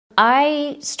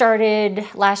I started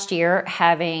last year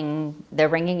having the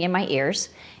ringing in my ears,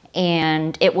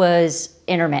 and it was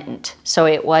intermittent, so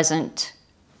it wasn't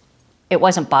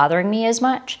bothering me as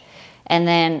much. And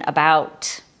then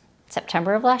about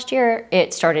September of last year,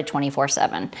 it started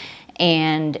 24/7,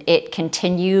 and it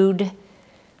continued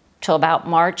till about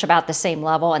March, about the same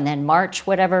level. And then March,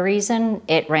 whatever reason,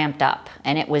 it ramped up,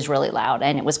 and it was really loud,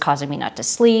 and it was causing me not to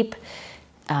sleep.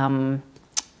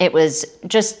 It was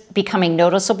just becoming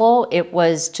noticeable. It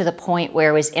was to the point where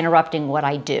it was interrupting what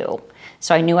I do.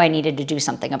 So I knew I needed to do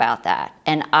something about that.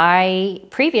 And I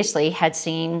previously had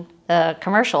seen the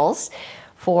commercials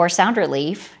for sound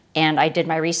relief, and I did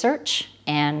my research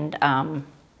and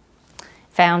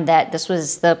found that this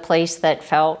was the place that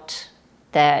felt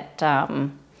that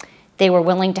they were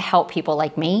willing to help people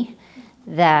like me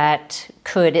that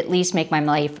could at least make my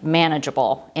life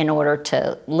manageable in order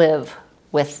to live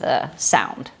with the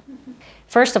sound.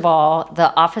 First of all,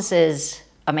 the office is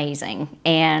amazing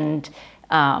and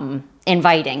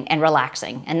inviting and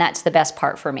relaxing, and that's the best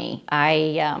part for me.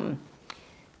 I'm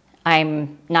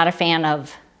not a fan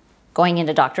of going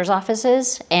into doctor's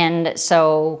offices, and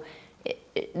so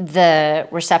the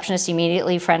receptionist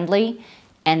immediately friendly,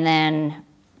 and then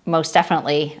most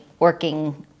definitely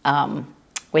working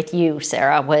with you,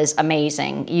 Sarah, was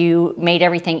amazing. You made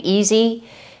everything easy.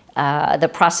 The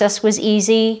process was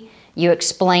easy. You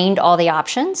explained all the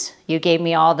options. You gave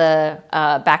me all the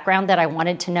background that I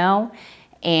wanted to know.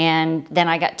 And then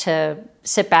I got to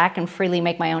sit back and freely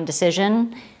make my own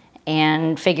decision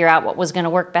and figure out what was going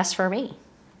to work best for me.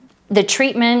 The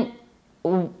treatment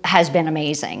has been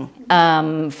amazing.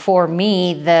 For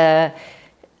me, the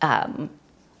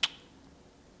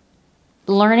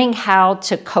learning how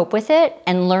to cope with it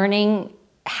and learning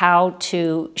how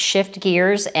to shift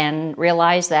gears and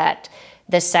realize that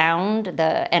the sound,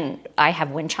 and I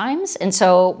have wind chimes, and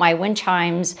so my wind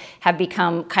chimes have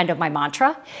become kind of my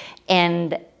mantra,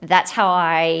 and that's how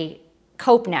I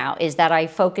cope now, is that I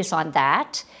focus on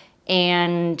that,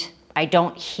 and I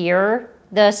don't hear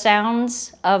the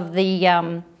sounds of the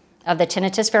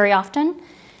tinnitus very often.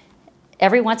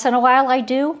 Every once in a while I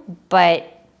do,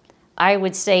 but I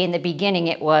would say in the beginning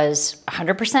it was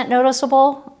 100%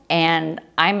 noticeable, and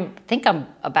I think I'm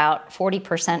about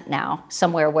 40% now,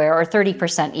 somewhere where, or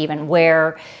 30% even,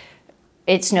 where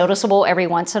it's noticeable every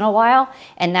once in a while.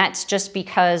 And that's just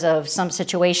because of some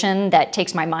situation that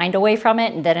takes my mind away from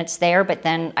it, and then it's there, but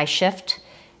then I shift,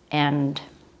 and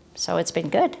so it's been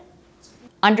good.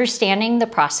 Understanding the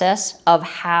process of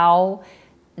how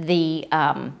the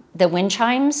wind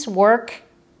chimes work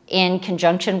in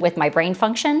conjunction with my brain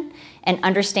function, and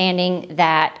understanding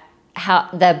that how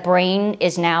the brain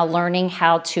is now learning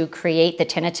how to create the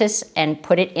tinnitus and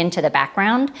put it into the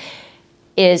background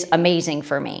is amazing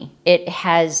for me. It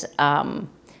has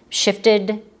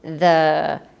shifted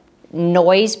the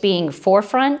noise being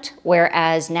forefront,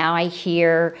 whereas now I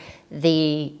hear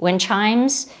the wind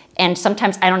chimes, and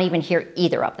sometimes I don't even hear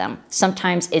either of them.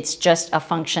 Sometimes it's just a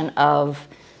function of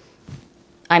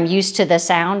I'm used to the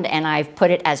sound and I've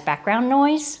put it as background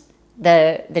noise,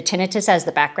 the tinnitus as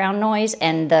the background noise,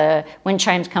 and the wind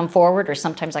chimes come forward, or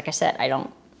sometimes, like I said, I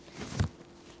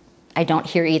don't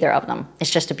hear either of them.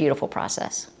 It's just a beautiful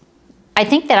process. I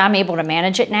think that I'm able to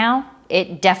manage it now.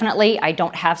 It definitely, I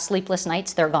don't have sleepless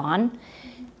nights, they're gone.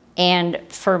 And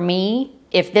for me,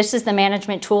 if this is the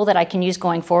management tool that I can use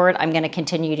going forward, I'm gonna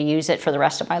continue to use it for the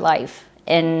rest of my life.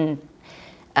 And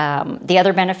the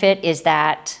other benefit is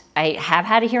that I have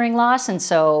had a hearing loss, and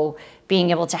so being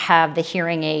able to have the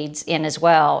hearing aids in as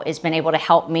well has been able to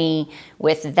help me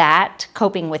with that,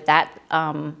 coping with that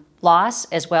loss,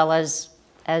 as well as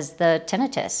the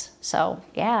tinnitus. So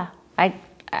yeah,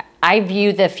 I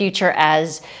view the future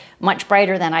as much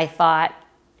brighter than I thought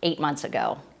 8 months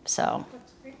ago. So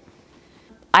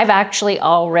I've actually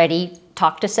already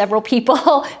talked to several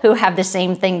people who have the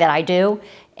same thing that I do,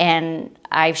 and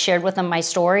I've shared with them my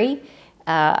story.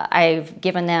 I've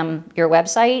given them your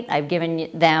website. I've given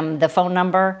them the phone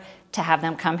number to have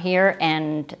them come here,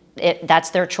 and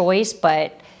that's their choice.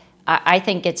 But I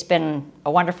think it's been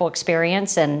a wonderful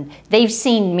experience, and they've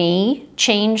seen me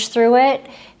change through it.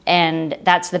 And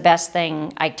that's the best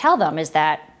thing I tell them, is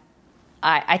that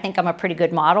I think I'm a pretty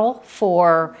good model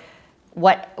for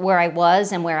where I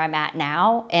was and where I'm at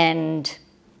now. And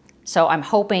so I'm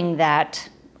hoping that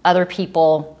other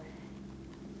people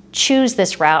choose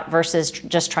this route versus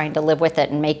just trying to live with it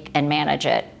and manage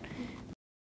it.